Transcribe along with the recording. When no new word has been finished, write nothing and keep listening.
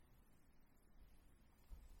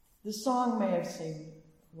The song may have seemed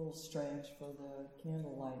a little strange for the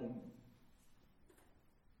candle lighting,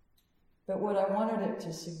 but what I wanted it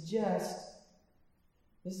to suggest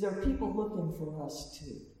is there are people looking for us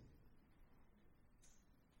too.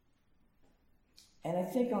 And I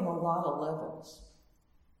think on a lot of levels.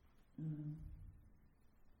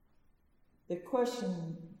 The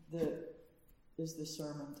question that is the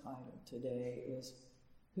sermon title today is,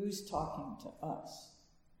 who's talking to us?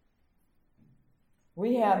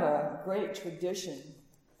 We have a great tradition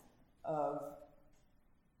of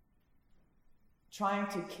trying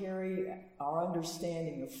to carry our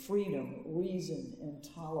understanding of freedom, reason, and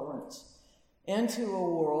tolerance into a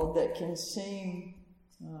world that can seem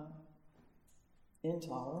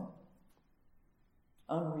intolerant,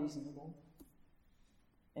 unreasonable,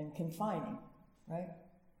 and confining, right?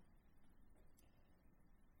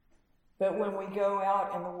 But when we go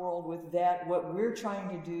out in the world with that, what we're trying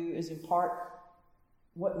to do is impart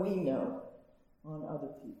what we know on other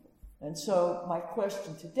people. And so my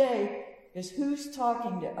question today is, who's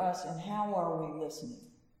talking to us and how are we listening?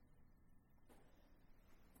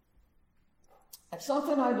 And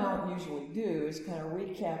something I don't usually do is kind of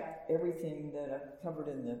recap everything that I've covered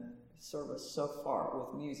in the service so far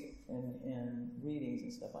with music and readings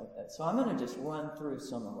and stuff like that. So I'm going to just run through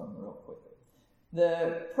some of them real quickly.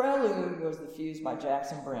 The prelude was The Fuse by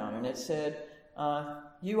Jackson Browne, and it said,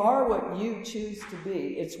 you are what you choose to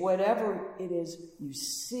be. It's whatever it is you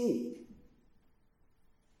see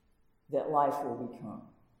that life will become.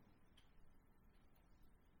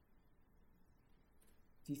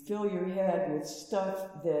 If you fill your head with stuff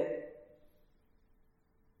that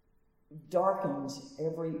darkens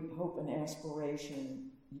every hope and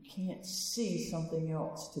aspiration, you can't see something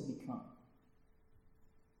else to become.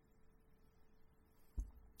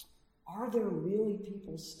 Are there really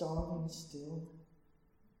people starving still?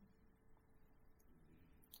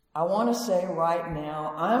 I want to say right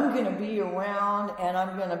now, I'm going to be around, and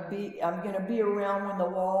I'm going to be around when the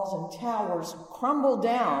walls and towers crumble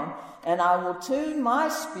down, and I will tune my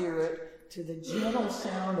spirit to the gentle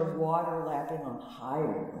sound of water lapping on higher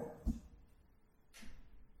ground.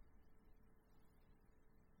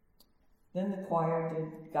 Then the choir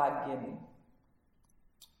did God Give Me.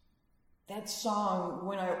 That song,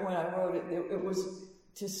 when I wrote it, it was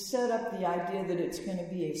to set up the idea that it's going to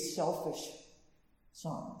be a selfish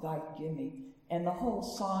song, God Give Me. And the whole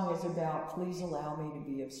song is about, please allow me to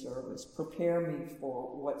be of service. Prepare me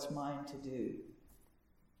for what's mine to do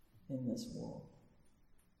in this world.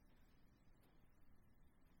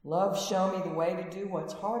 Love, show me the way to do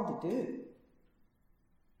what's hard to do.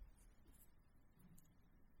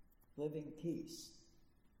 Living peace.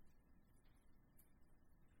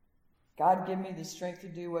 God, give me the strength to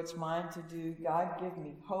do what's mine to do. God, give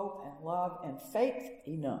me hope and love and faith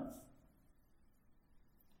enough.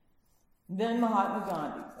 Then Mahatma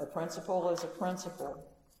Gandhi, a principle is a principle.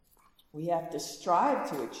 We have to strive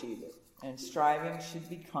to achieve it, and striving should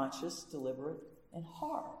be conscious, deliberate, and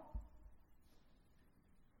hard.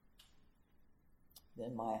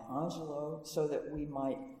 Then Maya Angelou, so that we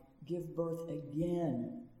might give birth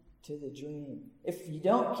again to the dream. If you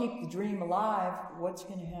don't keep the dream alive, what's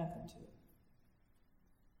going to happen to it?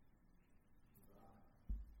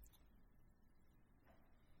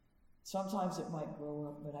 Sometimes it might grow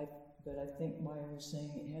up, but I think Maya was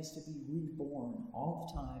saying it has to be reborn all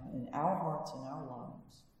the time in our hearts and our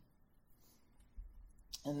lives.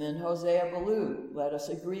 And then Hosea Ballou, let us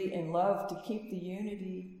agree in love to keep the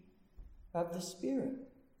unity of the Spirit.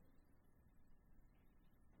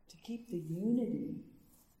 To keep the unity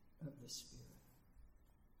of the Spirit.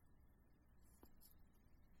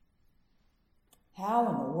 How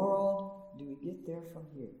in the world do we get there from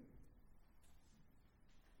here?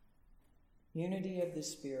 Unity of the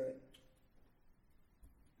Spirit.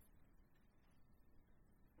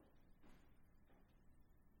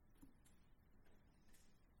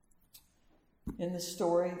 In the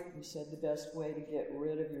story, we said the best way to get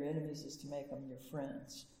rid of your enemies is to make them your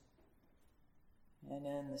friends. And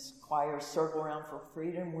in this choir circle around for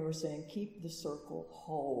freedom, we were saying, keep the circle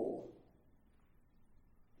whole.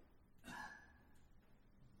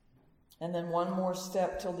 And then one more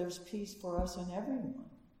step till there's peace for us and everyone.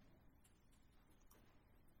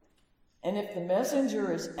 And if the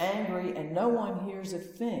messenger is angry and no one hears a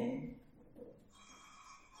thing,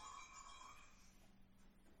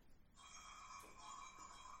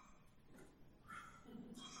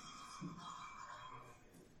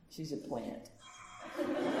 she's a plant.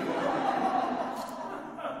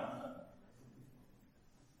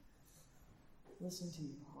 Listen to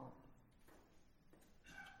your heart.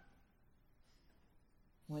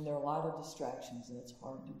 When there are a lot of distractions and it's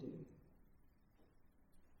hard to do.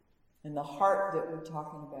 And the heart that we're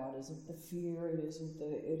talking about isn't the fear, it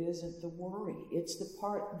isn't the worry. It's the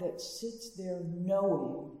part that sits there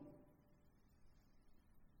knowing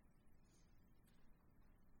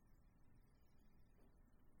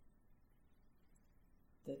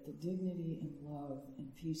that the dignity and love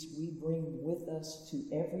and peace we bring with us to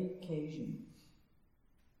every occasion,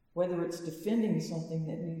 whether it's defending something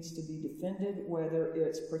that needs to be defended, whether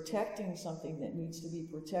it's protecting something that needs to be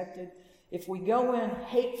protected, if we go in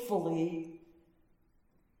hatefully,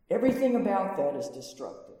 everything about that is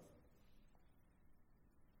destructive.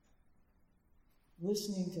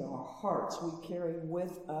 Listening to our hearts, we carry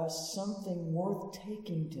with us something worth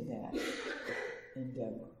taking to that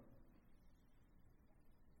endeavor.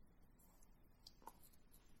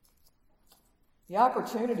 The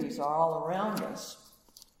opportunities are all around us.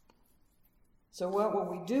 So what will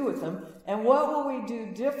we do with them? And what will we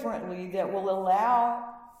do differently that will allow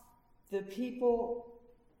the people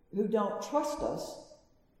who don't trust us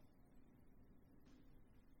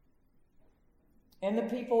and the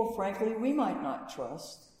people, frankly, we might not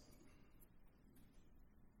trust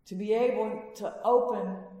to be able to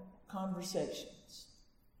open conversations?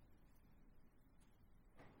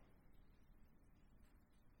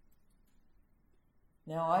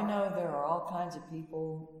 Now, I know there are all kinds of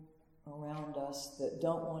people around us that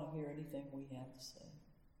don't want to hear anything we have to say.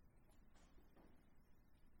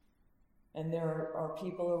 And there are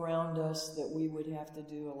people around us that we would have to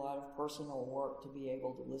do a lot of personal work to be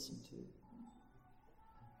able to listen to.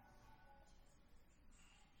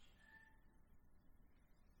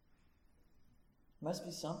 Must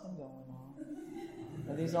be something going on.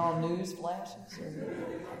 Are these all news flashes?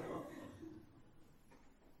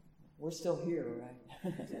 We're still here, right?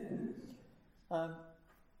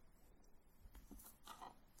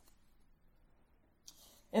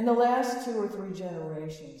 In the last 2 or 3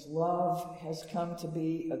 generations, love has come to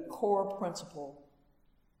be a core principle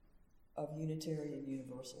of Unitarian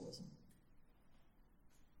Universalism.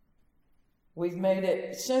 We've made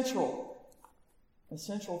it central, a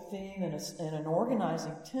central theme and an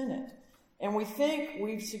organizing tenet. And we think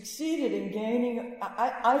we've succeeded in gaining,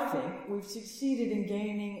 I think we've succeeded in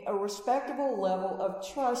gaining a respectable level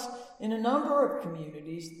of trust in a number of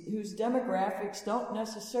communities whose demographics don't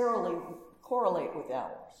necessarily correlate with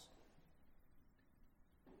ours.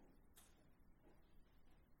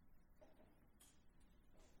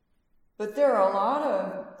 But there are a lot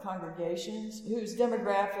of congregations whose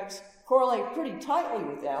demographics correlate pretty tightly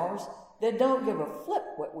with ours that don't give a flip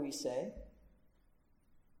what we say.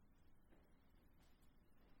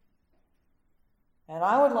 And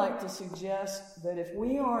I would like to suggest that if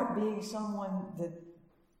we aren't being someone that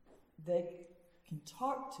they can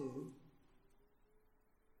talk to,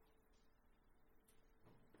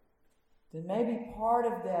 then maybe part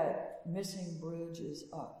of that missing bridge is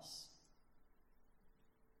us.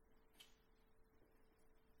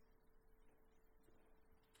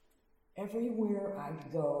 Everywhere I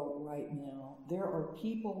go right now, there are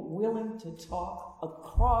people willing to talk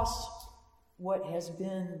across what has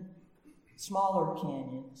been smaller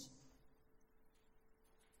canyons.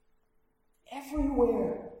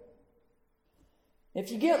 Everywhere.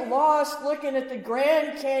 If you get lost looking at the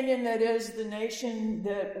Grand Canyon that is the nation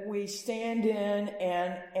that we stand in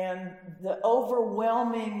and the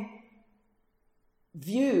overwhelming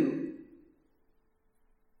view,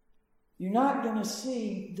 you're not going to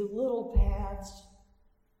see the little paths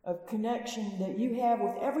of connection that you have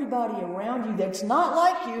with everybody around you that's not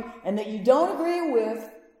like you and that you don't agree with,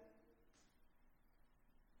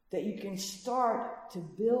 that you can start to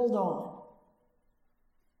build on.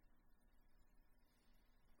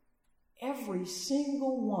 Every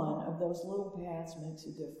single one of those little paths makes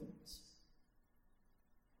a difference.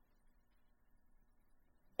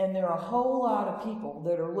 And there are a whole lot of people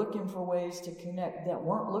that are looking for ways to connect that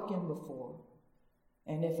weren't looking before.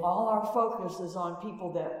 And if all our focus is on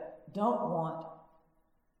people that don't want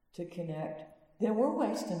to connect, then we're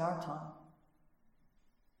wasting our time.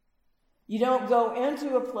 You don't go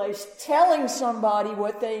into a place telling somebody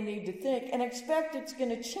what they need to think and expect it's going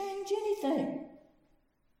to change anything.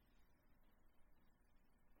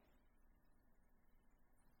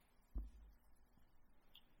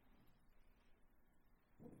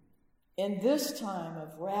 In this time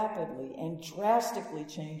of rapidly and drastically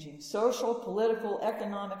changing social, political,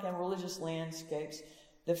 economic, and religious landscapes,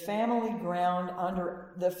 the familiar ground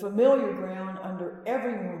under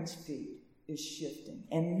everyone's feet is shifting,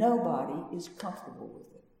 and nobody is comfortable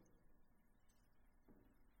with it.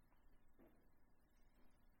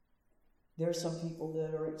 There are some people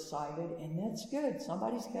that are excited, and that's good.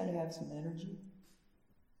 Somebody's got to have some energy.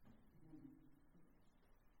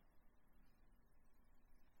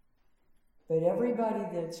 But everybody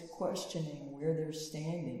that's questioning where they're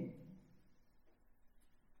standing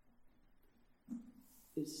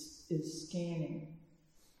is scanning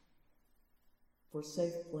for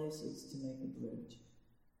safe places to make a bridge.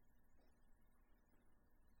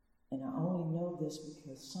 And I only know this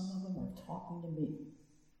because some of them are talking to me.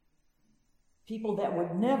 People that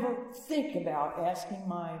would never think about asking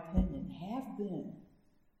my opinion have been.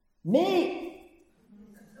 Me!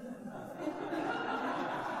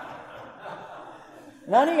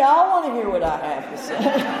 None of y'all want to hear what I have to say.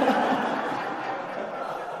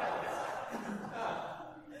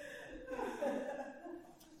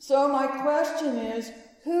 So my question is,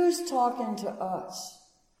 who's talking to us?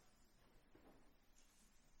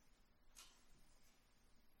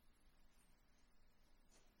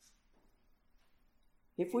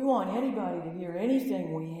 If we want anybody to hear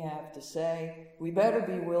anything we have to say, we better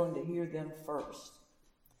be willing to hear them first.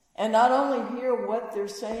 And not only hear what they're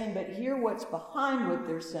saying, but hear what's behind what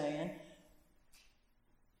they're saying.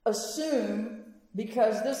 Assume,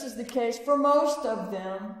 because this is the case for most of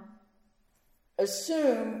them,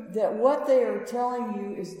 assume that what they are telling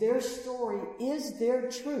you is their story, is their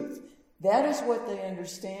truth. That is what they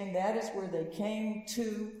understand. That is where they came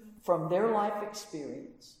to from their life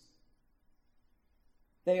experience.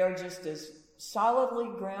 They are just as solidly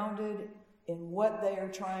grounded in what they are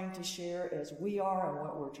trying to share as we are and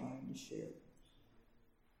what we're trying to share.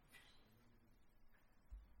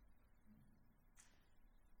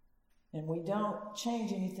 And we don't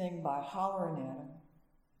change anything by hollering at them.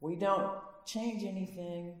 We don't change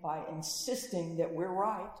anything by insisting that we're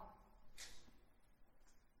right.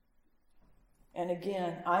 And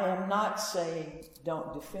again, I am not saying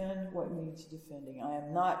don't defend what needs defending. I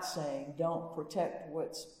am not saying don't protect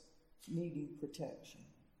what's needing protection.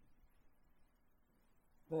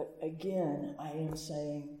 But again, I am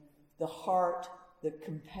saying the heart, the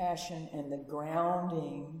compassion, and the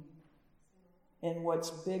grounding in what's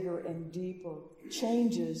bigger and deeper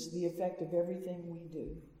changes the effect of everything we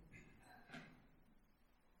do.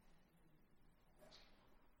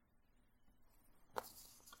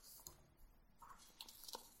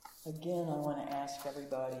 Again, I want to ask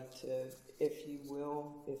everybody to, if you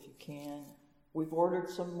will, if you can, we've ordered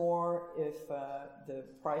some more. If the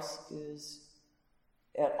price is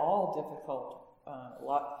at all difficult,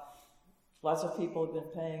 lots of people have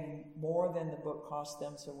been paying more than the book cost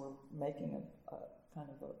them, so we're making a kind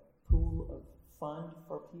of a pool of fund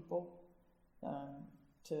for people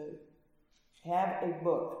to have a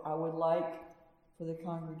book. I would like for the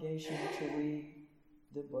congregation to read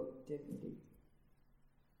the book Dignity.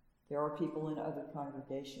 There are people in other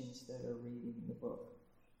congregations that are reading the book.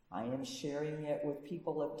 I am sharing it with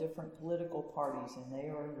people of different political parties, and they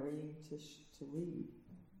are agreeing to read.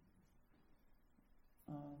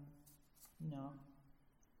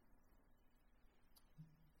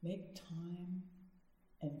 Make time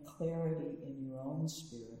and clarity in your own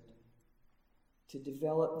spirit to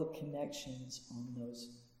develop the connections on those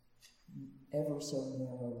ever so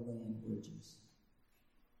narrow land bridges.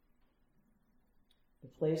 The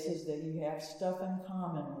places that you have stuff in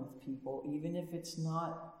common with people, even if it's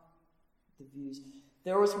not the views.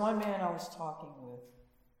 There was one man I was talking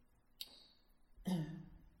with.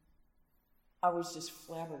 I was just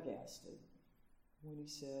flabbergasted when he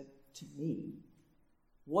said to me,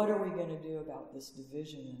 "What are we going to do about this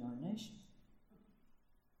division in our nation?"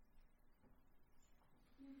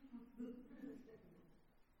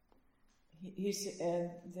 He said,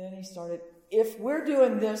 and then he started, "If we're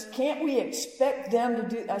doing this, can't we expect them to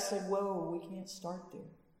do?" I said, "Whoa, we can't start there."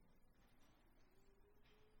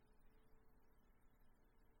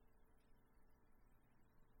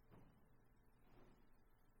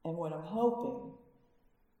 And what I'm hoping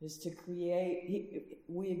is to create,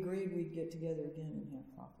 we agreed we'd get together again and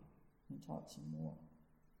have coffee and talk some more.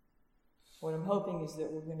 What I'm hoping is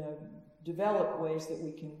that we're going to develop ways that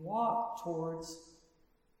we can walk towards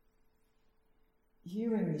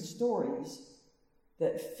hearing the stories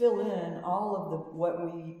that fill in all of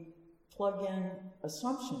what we plug in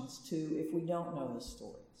assumptions to if we don't know the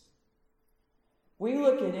stories. We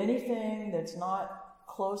look at anything that's not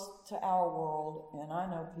close to our world, and I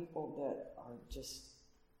know people that are just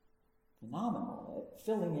phenomenal at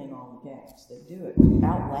filling in all the gaps. They do it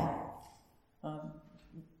out loud.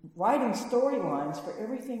 Writing storylines for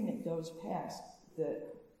everything that goes past that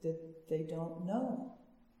they don't know.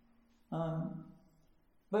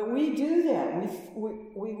 But we do that.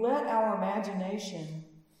 We let our imagination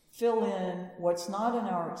fill in what's not in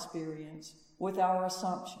our experience with our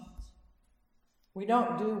assumptions. We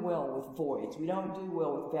don't do well with voids. We don't do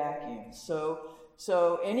well with vacuums.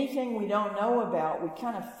 So anything we don't know about, we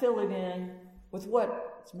kind of fill it in with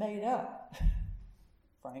what's made up,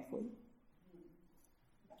 frankly.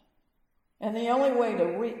 And the only way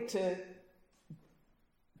to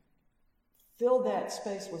fill that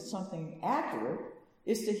space with something accurate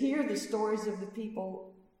is to hear the stories of the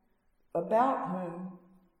people about whom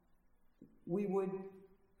we would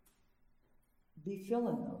be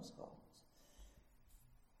filling those holes.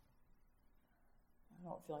 I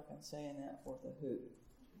don't feel like I'm saying that worth a hoot.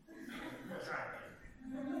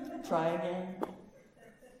 Try again.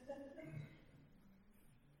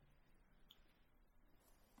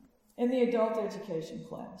 In the adult education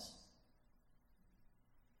class,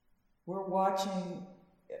 we're watching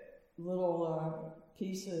little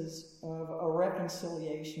pieces of a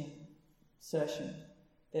reconciliation session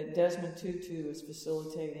that Desmond Tutu is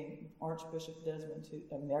facilitating, Archbishop Desmond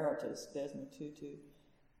Tutu, Emeritus Desmond Tutu,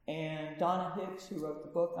 and Donna Hicks, who wrote the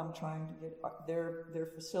book I'm trying to get,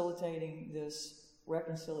 they're facilitating this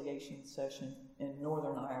reconciliation session in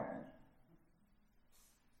Northern Ireland.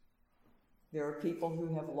 There are people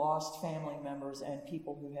who have lost family members and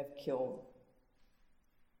people who have killed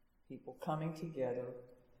people coming together,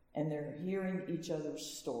 and they're hearing each other's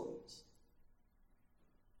stories.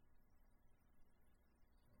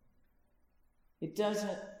 It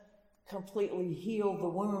doesn't completely heal the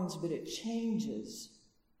wounds, but it changes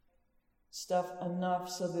stuff enough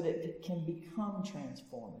so that it can become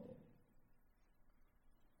transformative.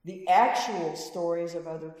 The actual stories of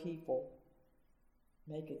other people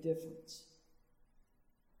make a difference.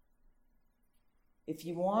 If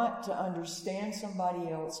you want to understand somebody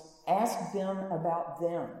else, ask them about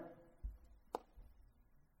them.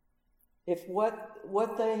 If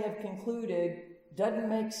what they have concluded doesn't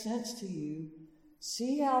make sense to you,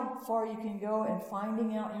 see how far you can go in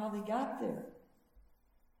finding out how they got there.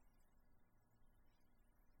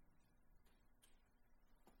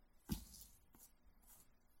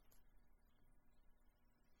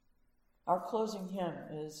 Our closing hymn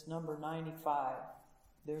is number 95,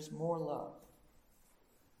 There's More Love.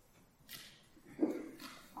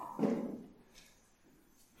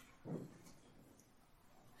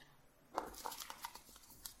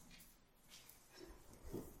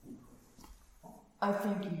 I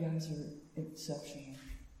think you guys are exceptional.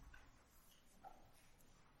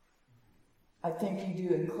 I think you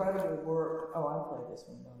do incredible work. Oh, I'll play this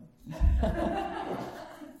one, don't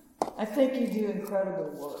I? I think you do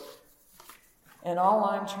incredible work. And all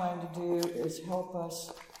I'm trying to do is help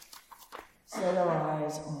us set our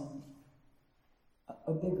eyes on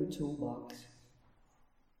a bigger toolbox.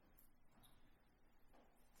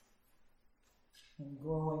 And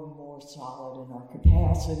growing more solid in our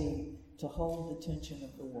capacity to hold the tension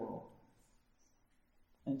of the world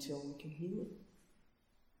until we can heal it.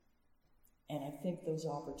 And I think those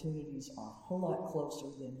opportunities are a whole lot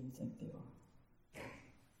closer than you think they are.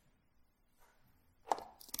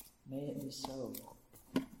 May it be so.